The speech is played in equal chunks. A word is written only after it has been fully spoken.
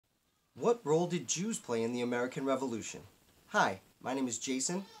What role did Jews play in the American Revolution? Hi, my name is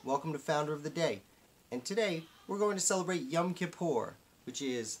Jason. Welcome to Founder of the Day. And today we're going to celebrate Yom Kippur, which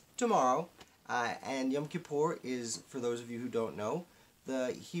is tomorrow. And Yom Kippur is, for those of you who don't know,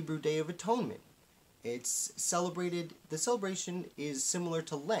 the Hebrew Day of Atonement. It's celebrated, the celebration is similar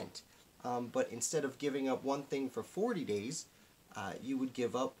to Lent, but instead of giving up one thing for 40 days, you would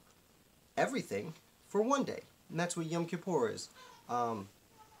give up everything for one day. And that's what Yom Kippur is.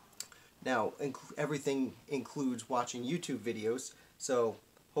 Now, everything includes watching YouTube videos, so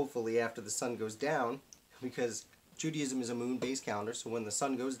hopefully after the sun goes down, because Judaism is a moon-based calendar, so when the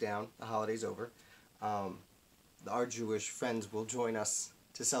sun goes down, the holiday's over, our Jewish friends will join us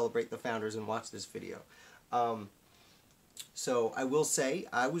to celebrate the founders and watch this video. So I will say,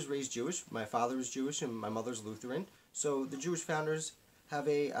 I was raised Jewish, my father is Jewish, and my mother's Lutheran, so the Jewish founders have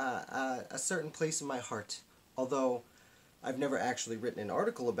a certain place in my heart, although I've never actually written an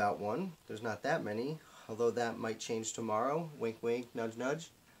article about one. There's not that many, although that might change tomorrow. Wink, wink, nudge,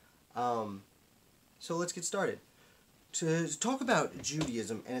 nudge. So let's get started. To talk about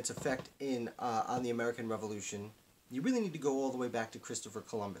Judaism and its effect on the American Revolution, you really need to go all the way back to Christopher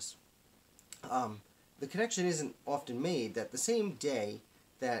Columbus. The connection isn't often made that the same day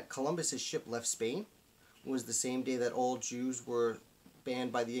that Columbus's ship left Spain was the same day that all Jews were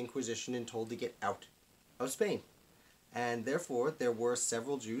banned by the Inquisition and told to get out of Spain. And therefore, there were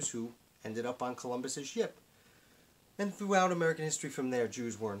several Jews who ended up on Columbus's ship. And throughout American history from there,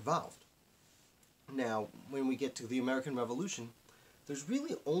 Jews were involved. Now, when we get to the American Revolution, there's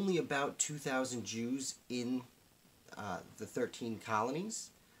really only about 2,000 Jews in the 13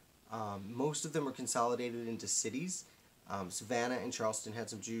 colonies. Most of them are consolidated into cities. Savannah and Charleston had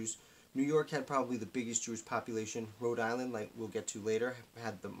some Jews. New York had probably the biggest Jewish population. Rhode Island, like we'll get to later,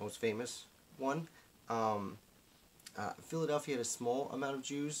 had the most famous one. Philadelphia had a small amount of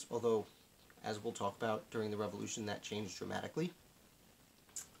Jews, although, as we'll talk about during the Revolution, that changed dramatically.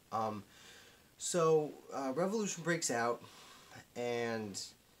 Revolution breaks out, and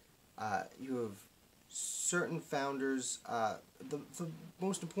you have certain founders. The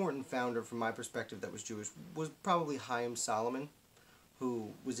most important founder, from my perspective, that was Jewish was probably Chaim Solomon,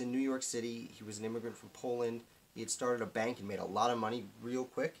 who was in New York City. He was an immigrant from Poland. He had started a bank and made a lot of money real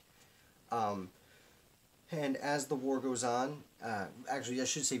quick. And as the war goes on, actually I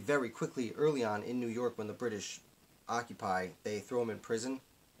should say very quickly, early on in New York when the British occupy, they throw him in prison,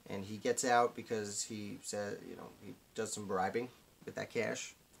 and he gets out because he said, he does some bribing with that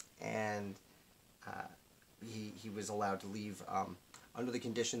cash, and he was allowed to leave under the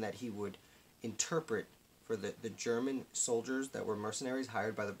condition that he would interpret for the German soldiers that were mercenaries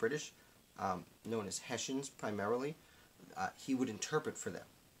hired by the British, known as Hessians primarily. He would interpret for them.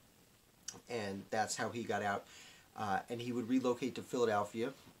 And that's how he got out. And he would relocate to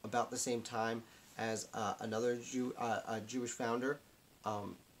Philadelphia about the same time as another Jewish founder,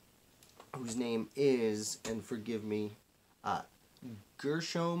 whose name is, and forgive me,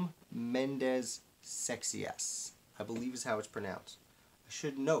 Gershom Mendes Sexias, I believe is how it's pronounced. I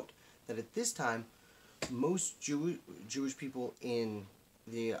should note that at this time, most Jewish people in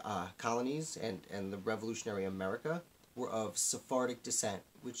the colonies and the revolutionary America were of Sephardic descent,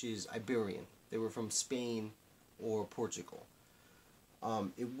 which is Iberian. They were from Spain or Portugal.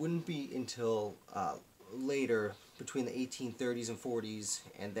 It wouldn't be until later, between the 1830s and 40s,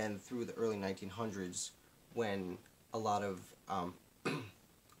 and then through the early 1900s, when a lot of,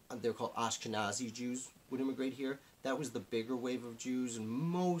 they're called Ashkenazi Jews, would immigrate here. That was the bigger wave of Jews, and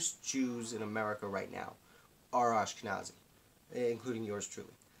most Jews in America right now are Ashkenazi, including yours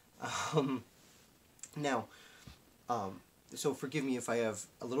truly. So forgive me if I have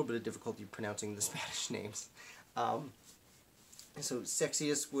a little bit of difficulty pronouncing the Spanish names. So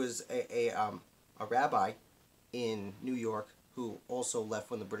Sexius was a rabbi in New York who also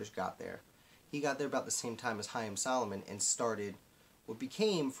left when the British got there. He got there about the same time as Chaim Solomon and started what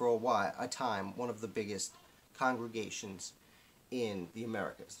became, for a time, one of the biggest congregations in the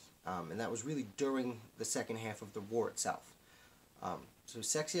Americas. And that was really during the second half of the war itself. So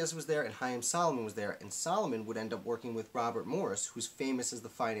Sexias was there and Chaim Solomon was there, and Solomon would end up working with Robert Morris, who's famous as the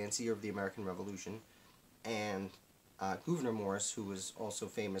financier of the American Revolution, and Gouverneur Morris, who was also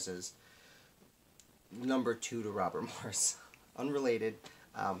famous as number 2 to Robert Morris. Unrelated,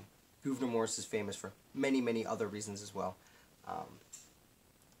 Gouverneur Morris is famous for many, many other reasons as well.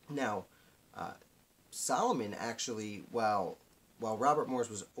 Solomon actually, while Robert Morris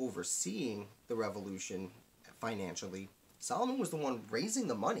was overseeing the revolution financially, Solomon was the one raising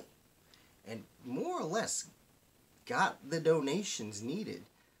the money and more or less got the donations needed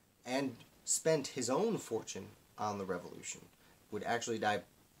and spent his own fortune on the revolution. Would actually die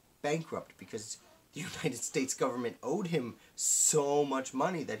bankrupt because the United States government owed him so much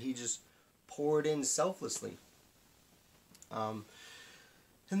money that he just poured in selflessly.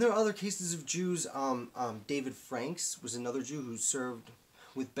 And there are other cases of Jews. David Franks was another Jew who served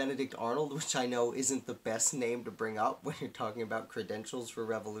with Benedict Arnold, which I know isn't the best name to bring up when you're talking about credentials for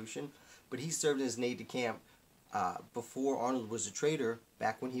revolution. But he served as an aide-de-camp before Arnold was a traitor,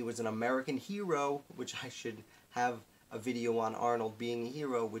 back when he was an American hero, which I should have a video on Arnold being a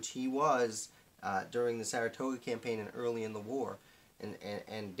hero, which he was during the Saratoga campaign and early in the war.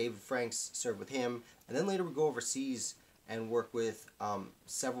 And David Franks served with him, and then later would go overseas and work with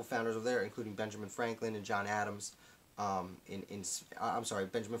several founders over there, including Benjamin Franklin and John Adams.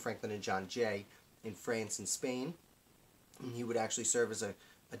 Benjamin Franklin and John Jay in France and Spain. And he would actually serve as a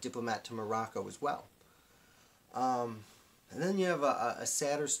diplomat to Morocco as well. And then you have a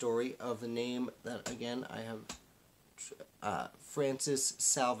sadder story of the name that, again, I have, Francis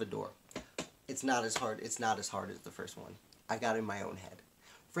Salvador. It's not as hard as the first one. I got it in my own head.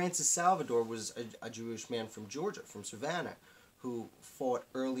 Francis Salvador was a Jewish man from Georgia, from Savannah, who fought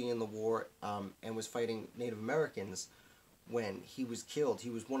early in the war and was fighting Native Americans when he was killed. He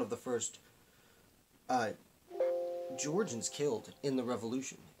was one of the first Georgians killed in the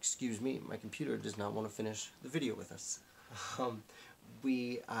Revolution. Excuse me, my computer does not want to finish the video with us.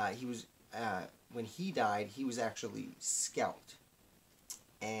 When he died, he was actually scalped,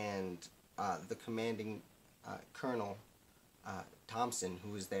 and the commanding colonel, Thompson,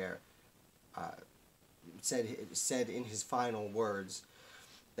 who was there, said in his final words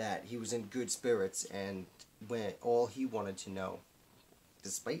that he was in good spirits, and when all he wanted to know,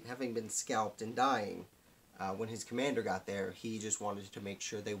 despite having been scalped and dying, when his commander got there, he just wanted to make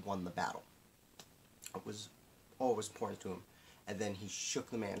sure they won the battle. It was always important to him. And then he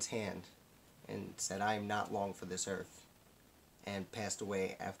shook the man's hand and said, "I am not long for this earth," and passed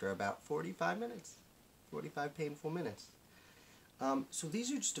away after about 45 minutes. 45 painful minutes. So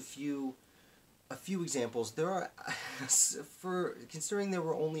these are just a few examples. There are, considering there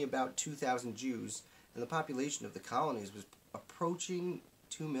were only about 2,000 Jews, and the population of the colonies was approaching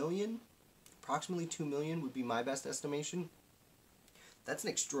 2 million, approximately 2 million would be my best estimation. That's an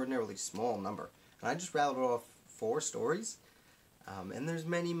extraordinarily small number. And I just rattled off 4 stories, and there's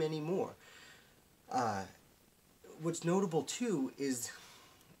many, many more. What's notable, too, is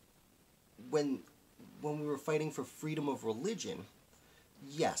when we were fighting for freedom of religion,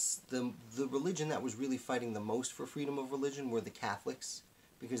 yes, the religion that was really fighting the most for freedom of religion were the Catholics,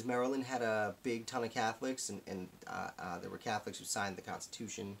 because Maryland had a big ton of Catholics, and there were Catholics who signed the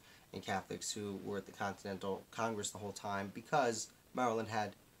Constitution, and Catholics who were at the Continental Congress the whole time, because Maryland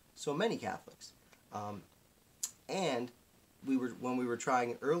had so many Catholics. And when we were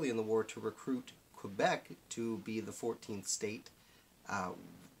trying early in the war to recruit Quebec to be the 14th state,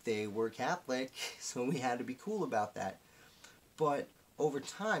 they were Catholic, so we had to be cool about that. But over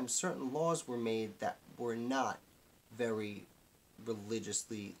time, certain laws were made that were not very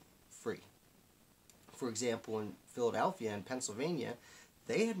religiously free. For example, in Philadelphia and Pennsylvania,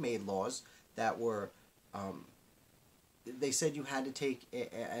 they had made laws that were, they said you had to take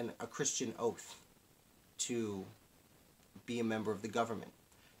a Christian oath to be a member of the government.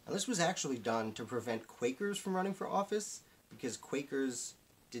 Now, this was actually done to prevent Quakers from running for office, because Quakers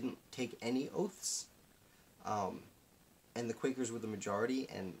didn't take any oaths, and the Quakers were the majority,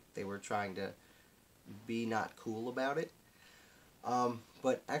 and they were trying to be not cool about it.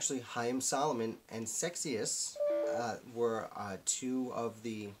 But actually, Chaim Solomon and Sexius were two of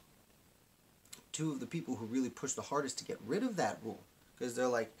the people who really pushed the hardest to get rid of that rule, because they're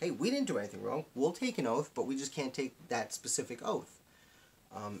like, hey, we didn't do anything wrong. We'll take an oath, but we just can't take that specific oath.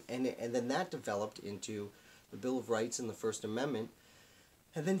 And then that developed into the Bill of Rights and the First Amendment.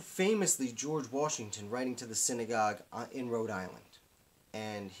 And then famously, George Washington writing to the synagogue in Rhode Island.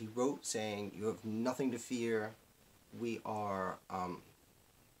 And he wrote saying, "You have nothing to fear. We are,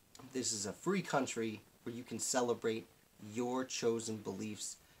 this is a free country where you can celebrate your chosen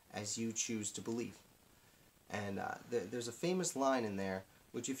beliefs as you choose to believe." And there's a famous line in there,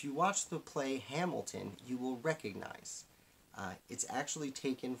 which if you watch the play Hamilton, you will recognize. It's actually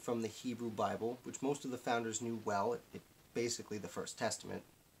taken from the Hebrew Bible, which most of the founders knew well. It's basically the First Testament.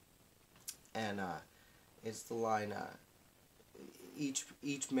 And it's the line,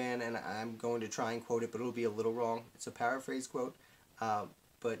 each man, and I'm going to try and quote it, but it'll be a little wrong. It's a paraphrase quote.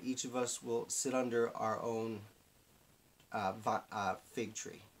 But each of us will sit under our own fig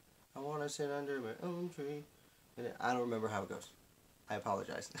tree. I want to sit under my own tree. And I don't remember how it goes. I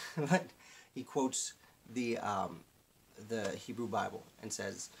apologize. But he quotes the Hebrew Bible and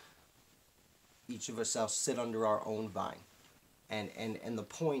says, each of us shall sit under our own vine. And the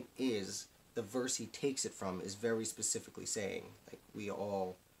point is, the verse he takes it from is very specifically saying, like, we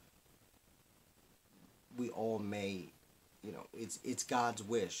all may, it's God's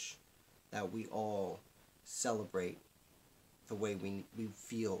wish that we all celebrate the way we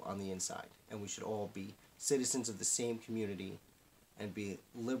feel on the inside, and we should all be citizens of the same community and be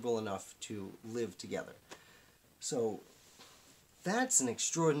liberal enough to live together. So that's an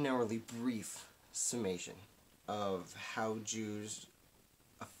extraordinarily brief summation of how Jews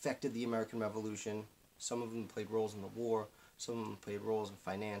affected the American Revolution. Some of them played roles in the war, some of them played roles in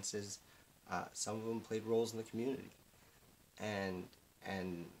finances, some of them played roles in the community, and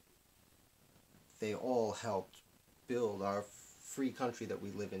they all helped build our free country that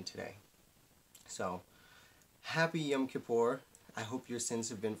we live in today. So, happy Yom Kippur. I hope your sins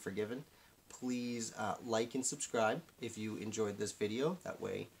have been forgiven. Please like and subscribe if you enjoyed this video. That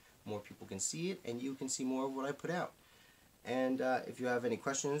way more people can see it and you can see more of what I put out. And if you have any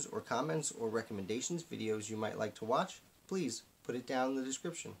questions or comments or recommendations, videos you might like to watch, please put it down in the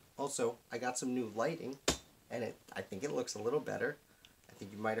description. Also, I got some new lighting, and I think it looks a little better. I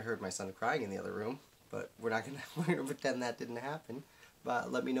think you might have heard my son crying in the other room, but we're gonna pretend that didn't happen.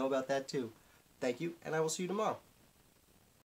 But let me know about that too. Thank you, and I will see you tomorrow.